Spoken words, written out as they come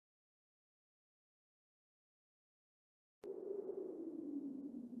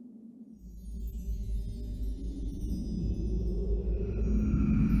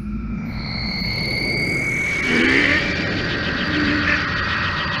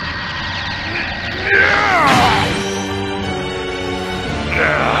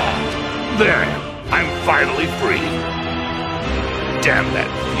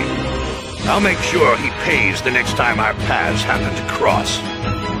I'll make sure he pays the next time our paths happen to cross.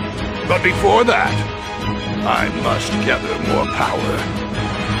 But before that, I must gather more power.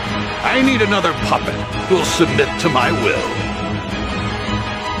 I need another puppet who'll submit to my will.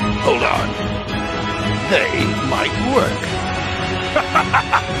 Hold on. They might work.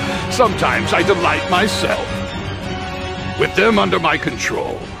 Sometimes I delight myself. With them under my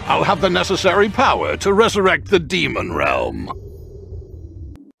control, I'll have the necessary power to resurrect the demon realm.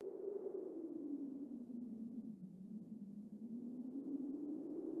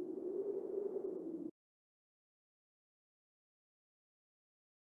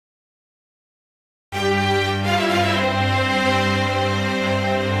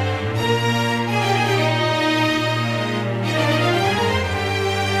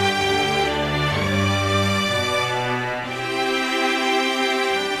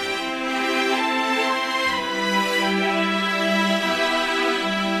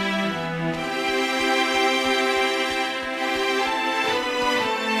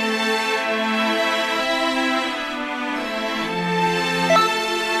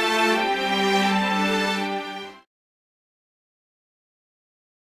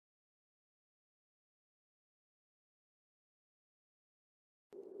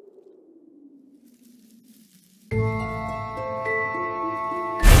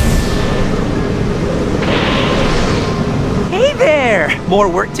 More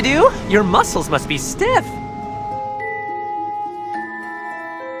work to do? Your muscles must be stiff.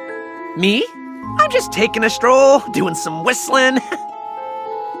 Me? I'm just taking a stroll, doing some whistling.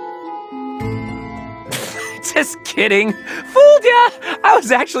 Just kidding. Fooled ya! I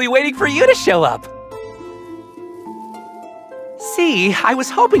was actually waiting for you to show up. See, I was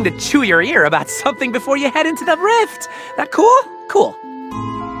hoping to chew your ear about something before you head into the rift. That cool? Cool.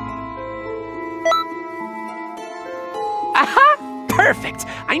 Aha! Perfect!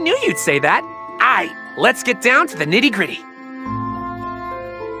 I knew you'd say that. Aight, let's get down to the nitty-gritty.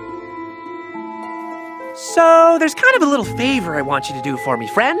 So, there's kind of a little favor I want you to do for me,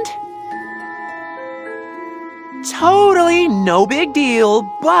 friend. Totally no big deal,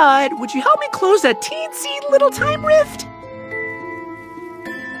 but would you help me close that teensy little time rift?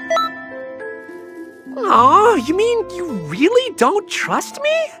 Aw, you mean you really don't trust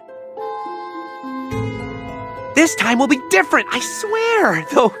me? This time will be different, I swear!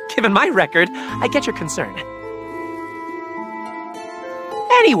 Though, given my record, I get your concern.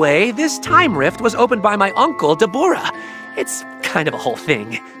 Anyway, this time rift was opened by my uncle, Dabura. It's kind of a whole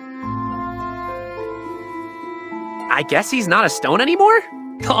thing. I guess he's not a stone anymore?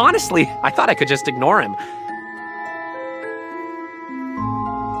 Honestly, I thought I could just ignore him.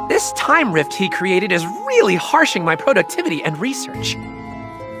 This time rift he created is really harshing my productivity and research.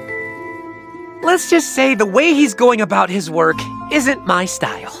 Let's just say the way he's going about his work isn't my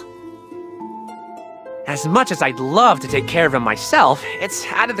style. As much as I'd love to take care of him myself, it's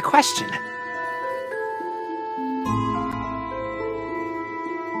out of the question.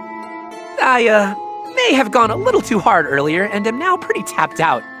 I, may have gone a little too hard earlier and am now pretty tapped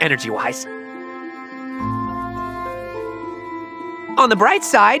out, energy-wise. On the bright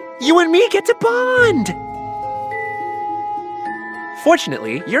side, you and me get to bond!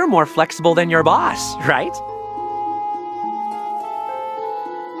 Fortunately, you're more flexible than your boss, right?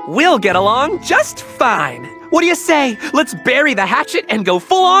 We'll get along just fine. What do you say? Let's bury the hatchet and go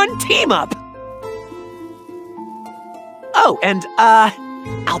full-on team-up! Oh, and,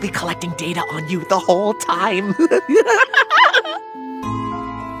 I'll be collecting data on you the whole time.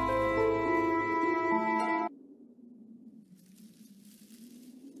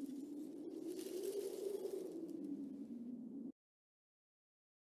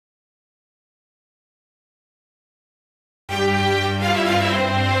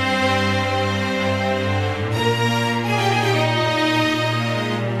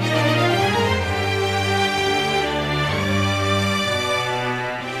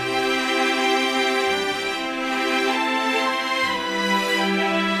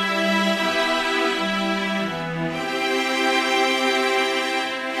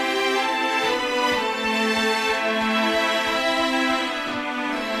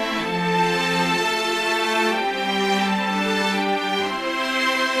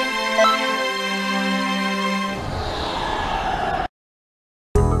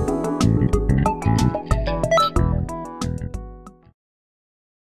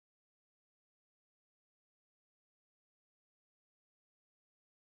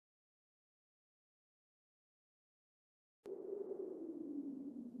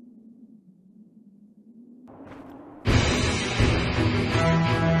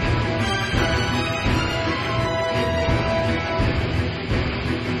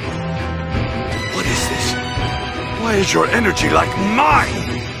 Why is your energy like mine?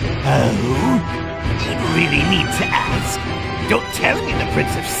 Oh? You really need to ask. Don't tell me the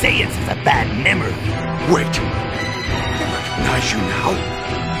Prince of Saiyans has a bad memory. Wait. I recognize you now?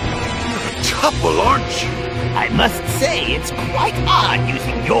 You're a Tuple, aren't you? I must say, it's quite odd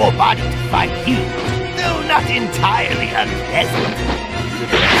using your body to fight you, though not entirely unpleasant.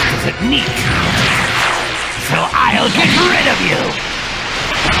 The rest isn't neat. So I'll get rid of you!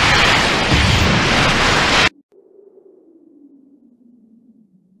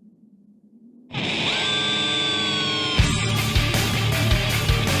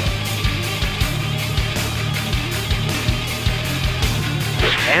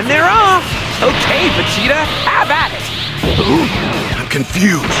 And they're off! Okay, Vegeta, have at it! I'm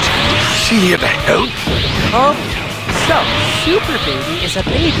confused. Is she here to help? Okay, so Super Baby is a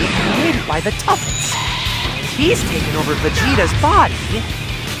baby created by the Tuppets. He's taken over Vegeta's body,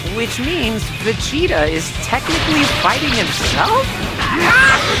 which means Vegeta is technically fighting himself?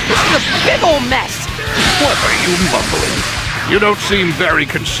 This is a big ol' mess! What are you mumbling? You don't seem very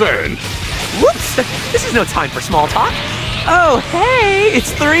concerned. Whoops! This is no time for small talk. Oh, hey!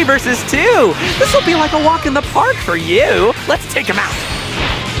 It's 3 versus 2! This'll be like a walk in the park for you! Let's take him out!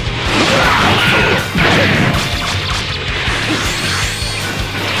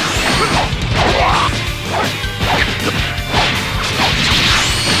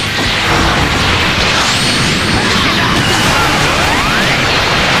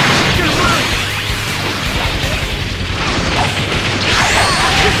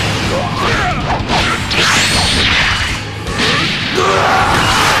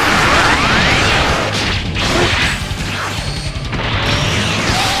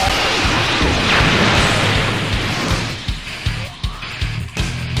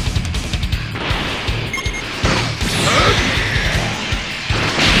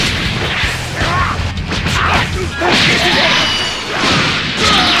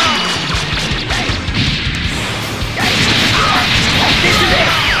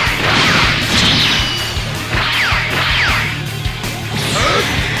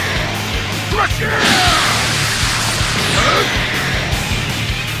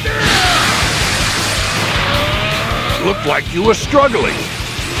 Looked like you were struggling.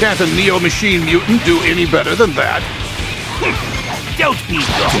 Can't a Neo Machine mutant do any better than that? Don't be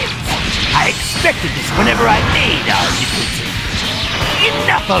wrong. I expected this whenever I made our mutant.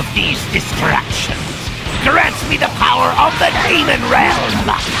 Enough of these distractions. Grant me the power of the Demon Realm.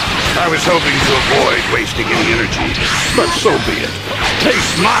 I was hoping to avoid wasting any energy, but so be it.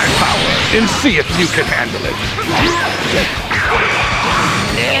 Taste my power and see if you can handle it.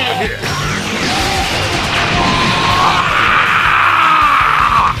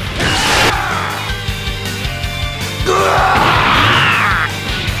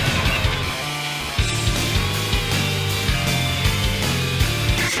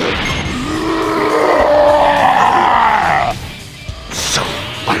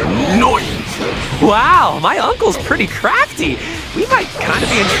 Wow, my uncle's pretty crafty. We might kind of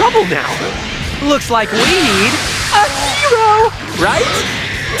be in trouble now. Looks like we need a hero, right?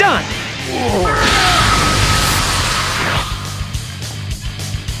 Done.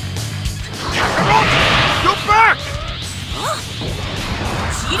 Go back!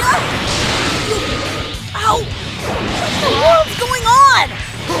 Cheetah? Ow! What the world's going on?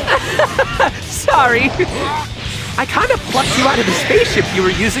 Sorry. I kind of plucked you out of the spaceship you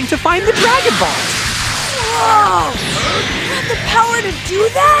were using to find the Dragon Balls. Whoa! You have the power to do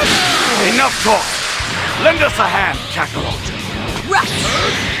that? Enough talk. Lend us a hand, Kakarot. Right.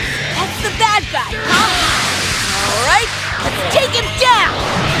 That's the bad guy, huh? Alright, let's take him down!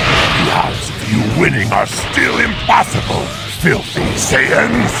 The odds of you winning are still impossible, filthy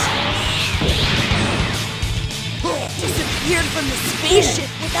Saiyans! Disappeared from the spaceship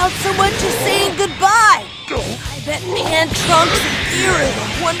without so much as saying goodbye. I bet Pan, Trunks, and Gear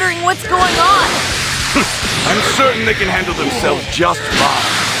are wondering what's going on. I'm certain they can handle themselves just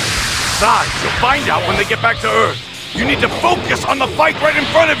fine. Besides, you'll find out when they get back to Earth. You need to focus on the fight right in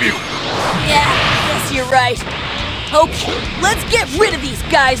front of you. Yeah, guess you're right. Okay, let's get rid of these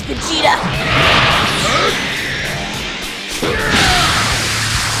guys, Vegeta.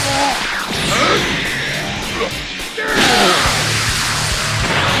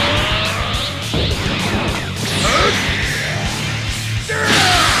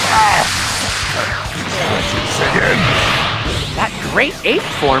 That great ape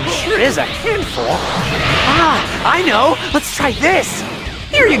form sure is a handful. Ah, I know. Let's try this.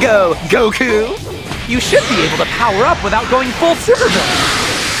 Here you go, Goku. You should be able to power up without going full Super Villain.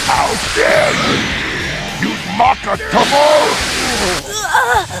 How dare you! You mock a Tuple!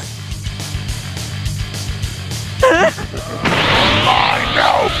 Mine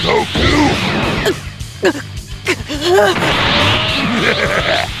now, Goku!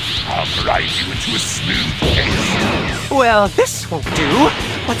 I'll grind you into a smooth paste. Well, this won't do.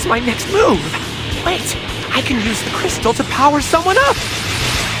 What's my next move? Wait, I can use the crystal to power someone up.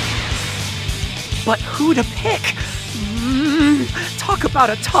 But who to pick? Talk about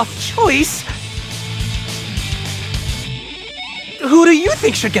a tough choice. Who do you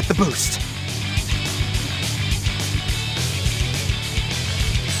think should get the boost?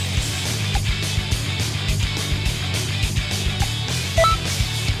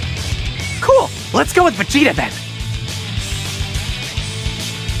 Cool, let's go with Vegeta then.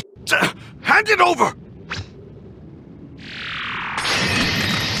 Hand it over!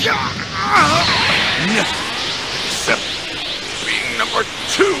 Except being number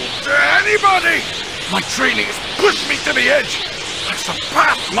 2 to anybody! My training has pushed me to the edge! I've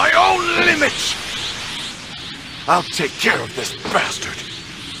surpassed my own limits! I'll take care of this bastard.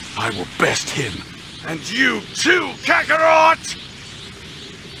 I will best him. And you too, Kakarot!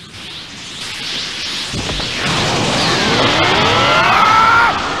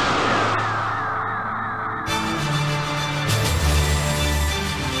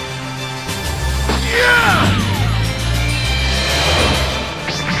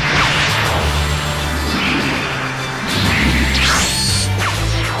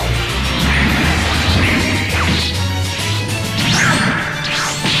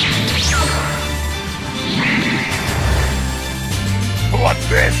 What's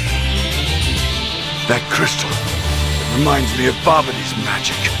this? That crystal, it reminds me of Babidi's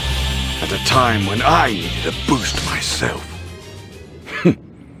magic, at a time when I needed a boost myself.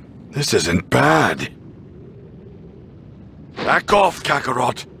 This isn't bad. Back off,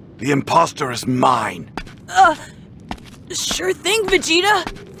 Kakarot. The imposter is mine. Sure thing, Vegeta.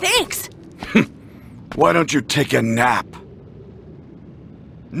 Thanks. Why don't you take a nap?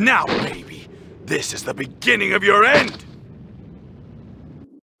 Now, baby, this is the beginning of your end!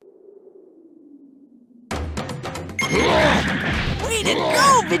 Way to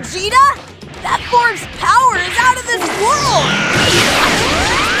go, Vegeta! That form's power is out of this world!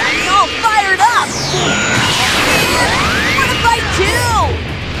 Got me all fired up! Man, what if I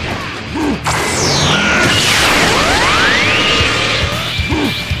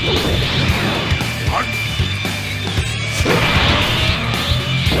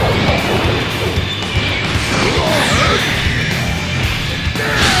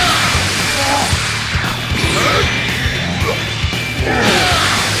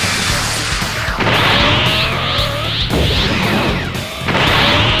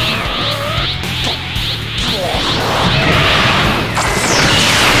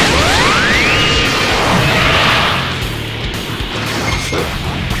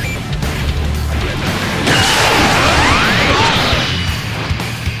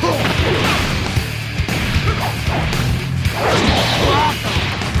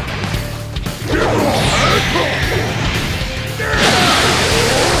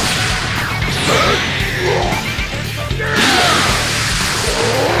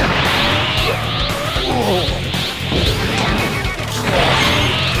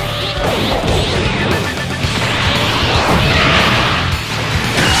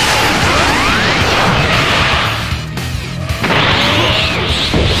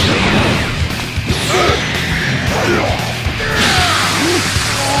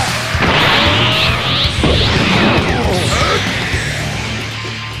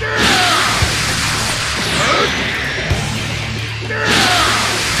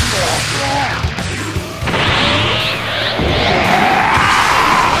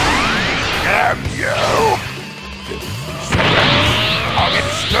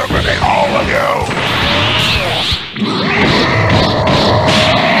Exterminate all of you!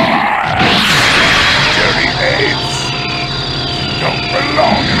 Dirty apes! Don't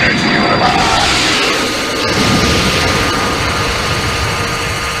belong in this universe!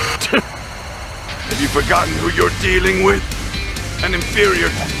 Have you forgotten who you're dealing with? An inferior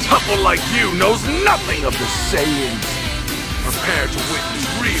tuffle like you knows nothing of the Saiyans. Prepare to witness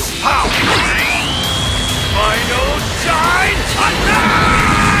real power! Final shine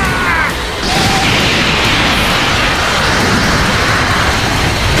attack!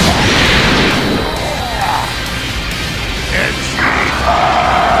 It's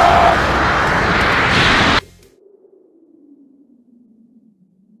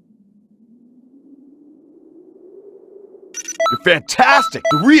You're fantastic!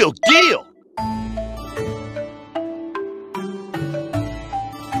 The real deal!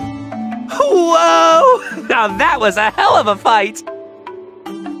 Whoa! Now that was a hell of a fight!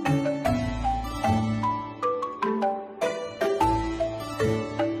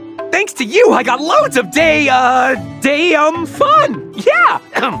 to you, I got loads of fun! Yeah!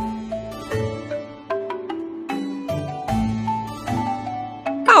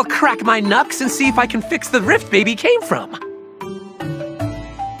 I'll crack my knucks and see if I can fix the rift baby came from.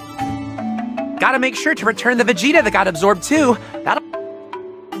 Gotta make sure to return the Vegeta that got absorbed too.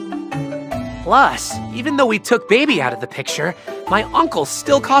 Plus, even though we took baby out of the picture, my uncle's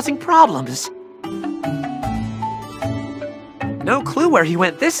still causing problems. No clue where he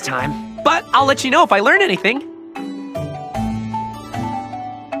went this time, but I'll let you know if I learn anything.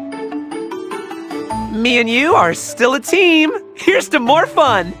 Me and you are still a team. Here's to more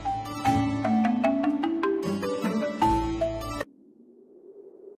fun.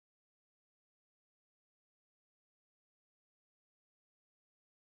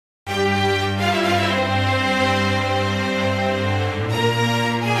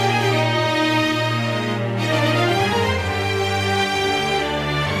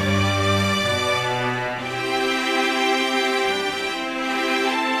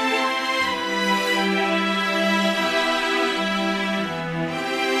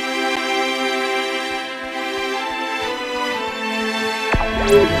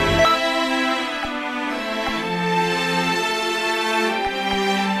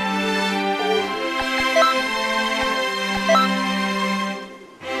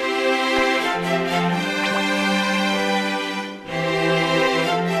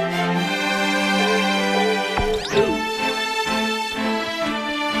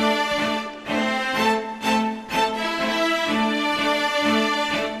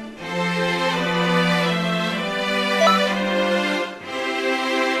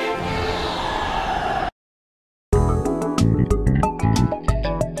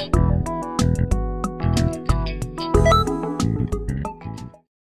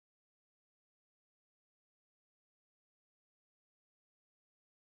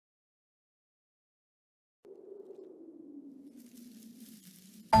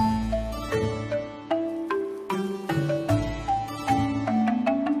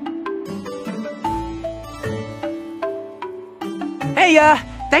 Hey,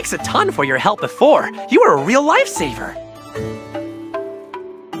 thanks a ton for your help before. You were a real lifesaver.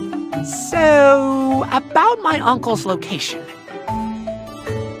 So, about my uncle's location.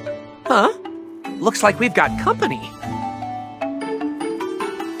 Huh? Looks like we've got company.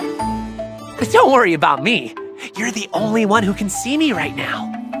 Don't worry about me. You're the only one who can see me right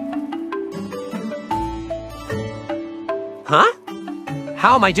now. Huh?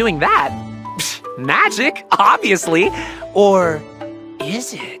 How am I doing that? Psh, magic, obviously. Or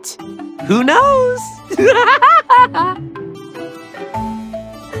is it? Who knows?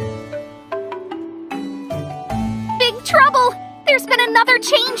 Big trouble! There's been another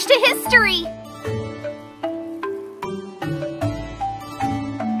change to history!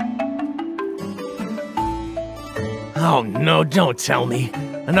 Oh no, don't tell me.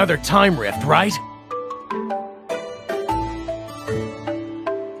 Another time rift, right?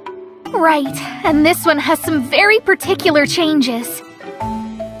 Right, and this one has some very particular changes.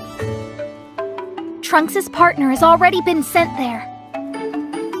 Trunks' partner has already been sent there.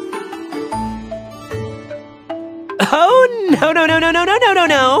 Oh,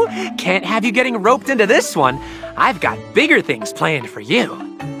 no. Can't have you getting roped into this one. I've got bigger things planned for you.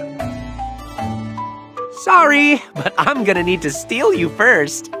 Sorry, but I'm gonna need to steal you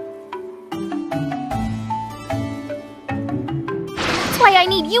first. That's why I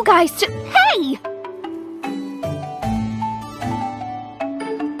need you guys to— Hey!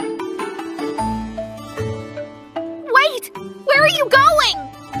 Wait! Where are you going?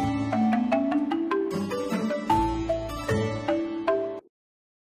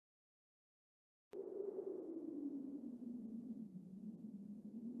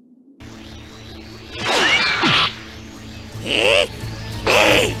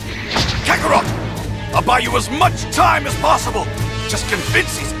 Kakarot! I'll buy you as much time as possible! Just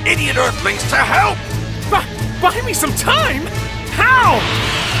convince these idiot Earthlings to help! Buy me some time? How?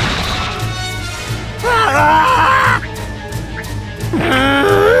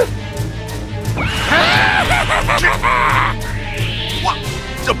 What?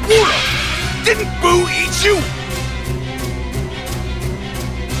 Dabura! Didn't Boo eat you?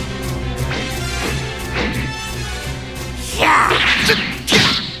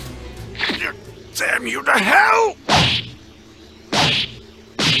 Damn you to hell!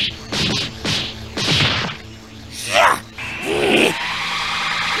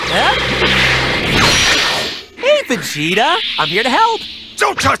 Hey, Vegeta! I'm here to help!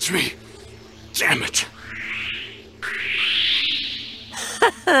 Don't touch me! Damn it!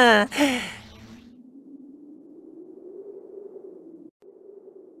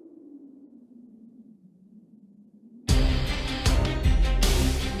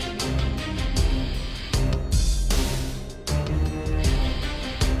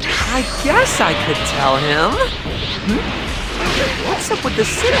 guess I could tell him. What's up with the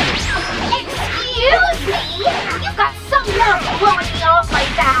cinnamon? Excuse me? You got some nerve blowing me off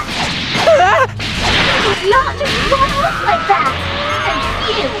like that. You not just run off like that. And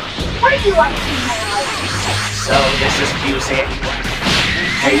you, what are you up to now? So this is music.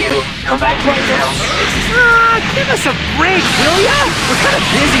 Hey you, come back right now. Give us a break, will ya? We're kind of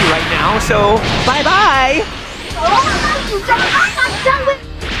busy right now, so bye-bye. Oh, you done? I'm not done with...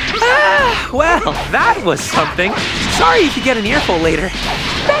 Well, that was something. Sorry you could get an earful later.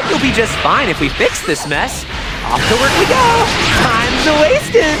 Bet you'll be just fine if we fix this mess. Off to work we go. Time's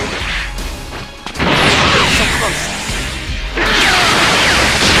a-wasting. So close.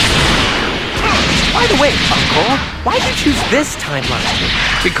 By the way, Uncle, why'd you choose this timeline?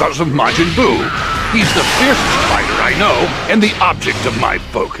 Because of Majin Buu. He's the fiercest fighter I know, and the object of my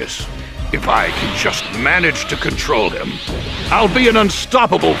focus. If I can just manage to control him, I'll be an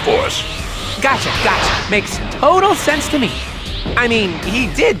unstoppable force. Gotcha. Makes total sense to me. I mean, he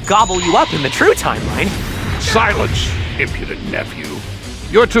did gobble you up in the true timeline. Silence, impudent nephew.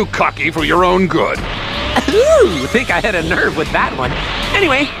 You're too cocky for your own good. Ooh, think I had a nerve with that one.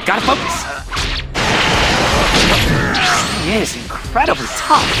 Anyway, gotta focus. He is incredibly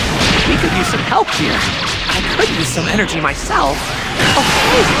tough. We could use some help here. I could use some energy myself.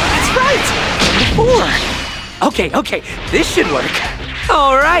 Okay, that's right. Before. Okay, this should work.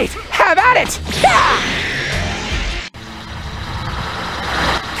 All right, have at it.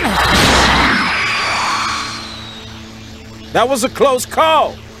 That was a close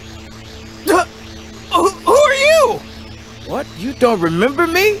call. Who are you? What? You don't remember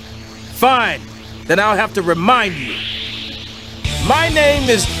me? Fine. Then I'll have to remind you. My name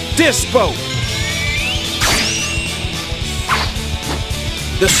is Dispo.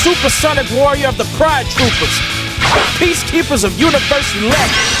 The supersonic warrior of the Pride Troopers. The peacekeepers of Universe 11.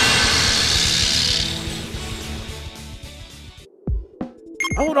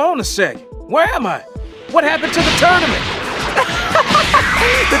 Hold on a sec. Where am I? What happened to the tournament?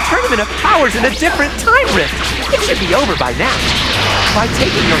 The Tournament of Powers in a different time rift. It should be over by now. By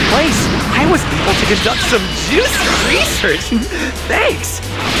taking your place, I was able to conduct some juicy research. Thanks.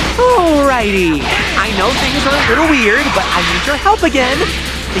 Alrighty. I know things are a little weird, but I need your help again.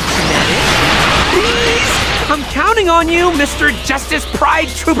 Think you manage? Please? I'm counting on you, Mr. Justice Pride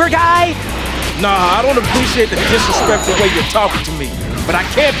Trooper guy. Nah, I don't appreciate the disrespectful way you're talking to me, but I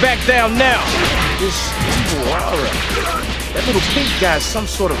can't back down now. This evil aura. That little pink guy's some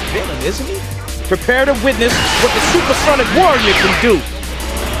sort of villain, isn't he? Prepare to witness what the supersonic warrior can do.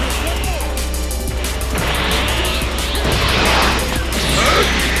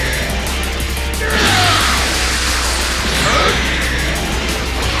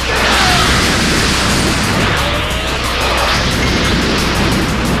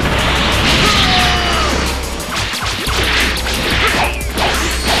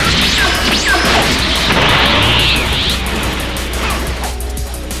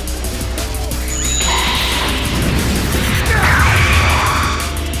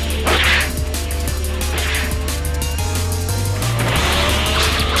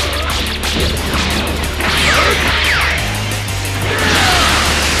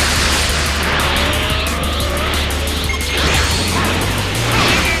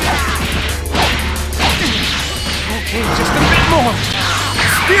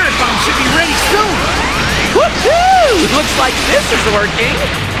 Looks like this is working.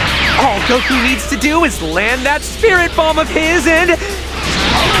 All Goku needs to do is land that spirit bomb of his and...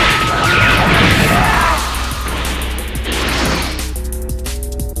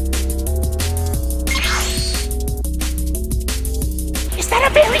 Is that a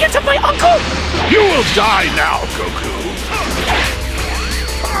variant of my uncle? You will die now, Goku.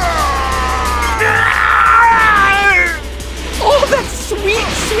 Oh, that sweet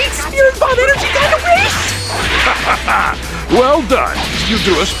spirit bomb energy got erased! Well done. You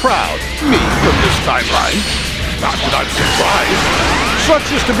do us proud. Me from this timeline. Not that I'm surprised. Such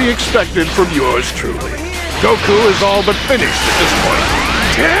is to be expected from yours truly. Goku is all but finished at this point.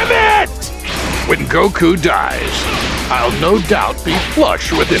 Damn it! When Goku dies, I'll no doubt be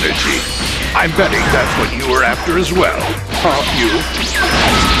flush with energy. I'm betting that's what you were after as well. You?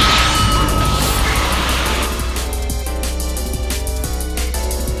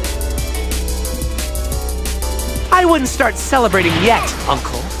 I wouldn't start celebrating yet,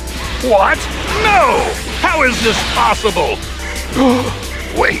 Uncle. What? No! How is this possible?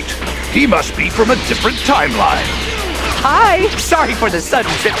 Wait, he must be from a different timeline. Hi! Sorry for the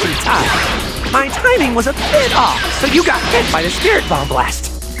sudden trip through time. My timing was a bit off, so you got hit by the spirit bomb blast.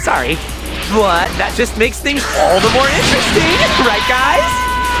 Sorry. But that just makes things all the more interesting, right guys?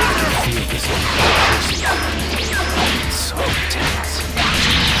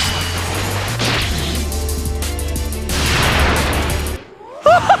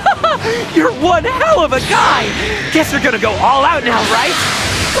 one hell of a guy! Guess you're gonna go all out now, right?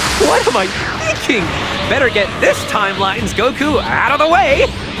 What am I thinking? Better get this timeline's Goku out of the way!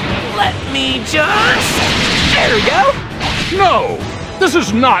 Let me just... There we go! No! This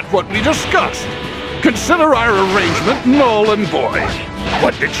is not what we discussed! Consider our arrangement null and void.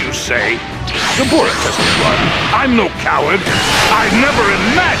 What did you say? Dabura doesn't run. I'm no coward. I never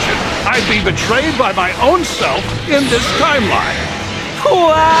imagined I'd be betrayed by my own self in this timeline.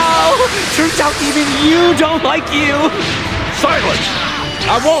 Wow! Turns out even you don't like you! Silence!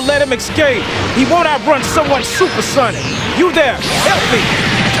 I won't let him escape. He won't outrun someone supersonic. You there, help me!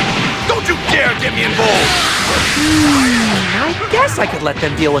 Don't you dare get me involved! I guess I could let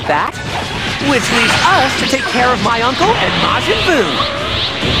them deal with that. Which leaves us to take care of my uncle and Majin Buu.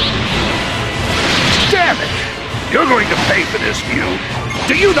 Damn it! You're going to pay for this view.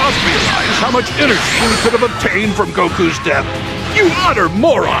 Do you not realize how much energy we could have obtained from Goku's death? You utter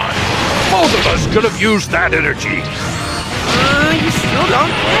moron! Both of us could have used that energy. You still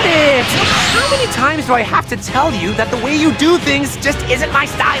don't get it. How many times do I have to tell you that the way you do things just isn't my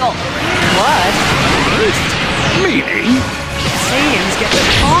style? Plus, Meaning? Saiyans get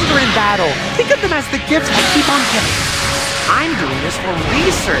stronger in battle. Think of them as the gifts I keep on giving. I'm doing this for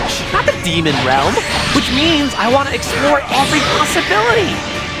research, not the demon realm, which means I want to explore every possibility.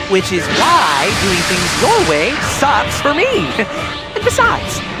 Which is why doing things your way sucks for me. And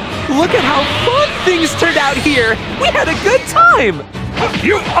besides, look at how fun things turned out here. We had a good time.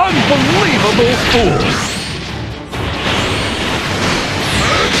 You unbelievable fool!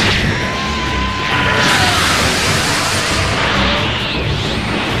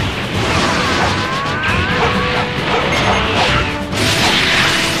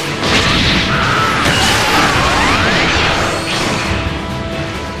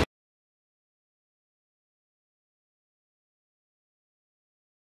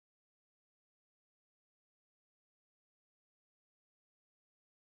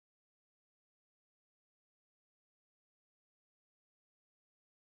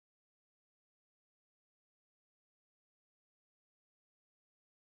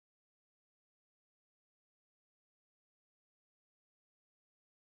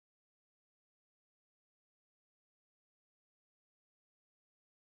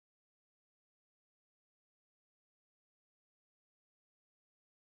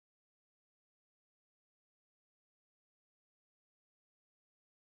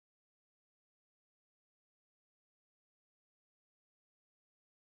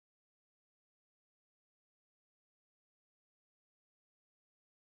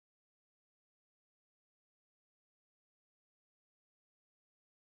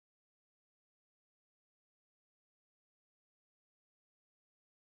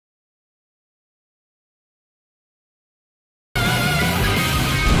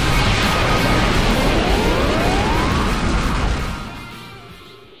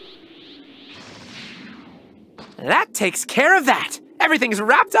 That takes care of that. Everything's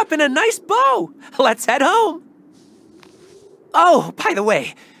wrapped up in a nice bow. Let's head home. Oh, by the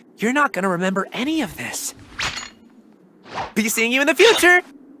way, you're not gonna remember any of this. Be seeing you in the future.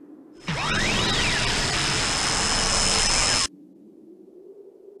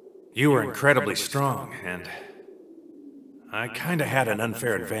 You were incredibly strong, and I kinda had an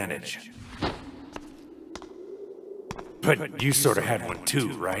unfair advantage. But you sorta had one too,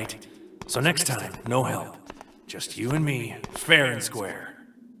 right? So next time, no help. Just you and me, fair and square.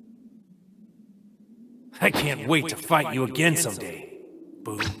 I can't wait to fight you again someday,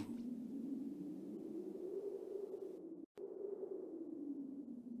 Boo.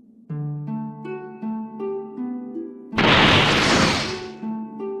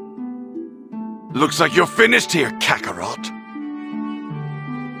 Looks like you're finished here, Kakarot.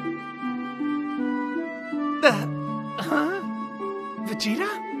 Huh?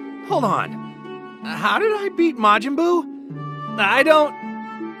 Vegeta? Hold on. How did I beat Majin Buu? I don't...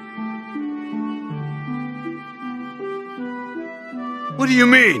 What do you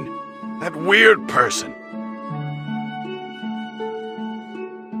mean? That weird person.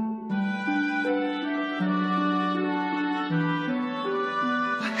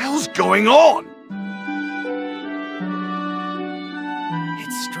 What the hell's going on?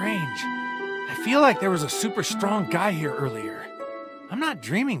 It's strange. I feel like there was a super strong guy here earlier. I'm not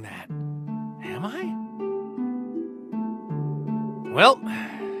dreaming that. Am I? Well,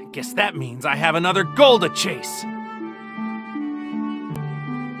 guess that means I have another goal to chase.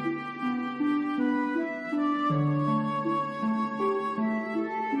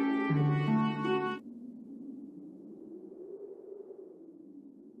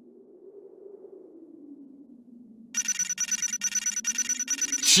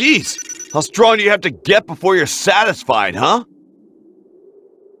 Jeez, How strong do you have to get before you're satisfied, huh?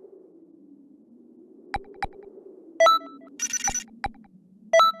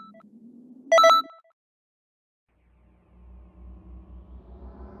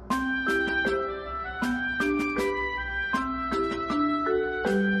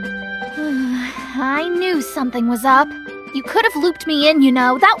 I knew something was up. You could have looped me in, you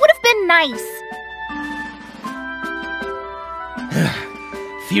know. That would have been nice.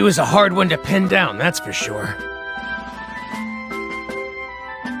 Few is a hard one to pin down, that's for sure.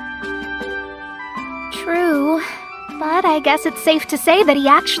 True. But I guess it's safe to say that he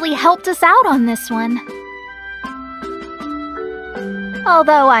actually helped us out on this one.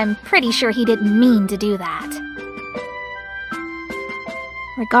 Although I'm pretty sure he didn't mean to do that.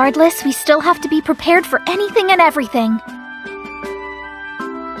 Regardless, we still have to be prepared for anything and everything.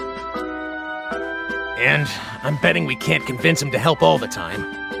 And I'm betting we can't convince him to help all the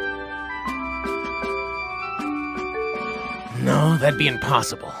time. No, that'd be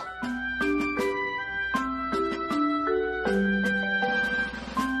impossible.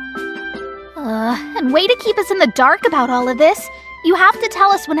 And way to keep us in the dark about all of this. You have to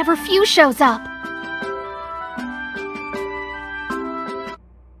tell us whenever Few shows up.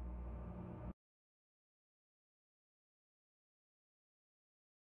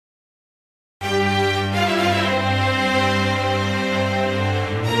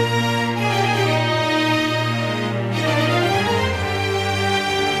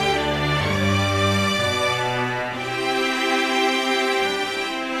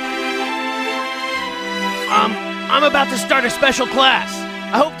 I'm about to start a special class.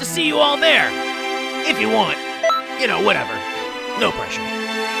 I hope to see you all there. If you want. You know, whatever. No pressure.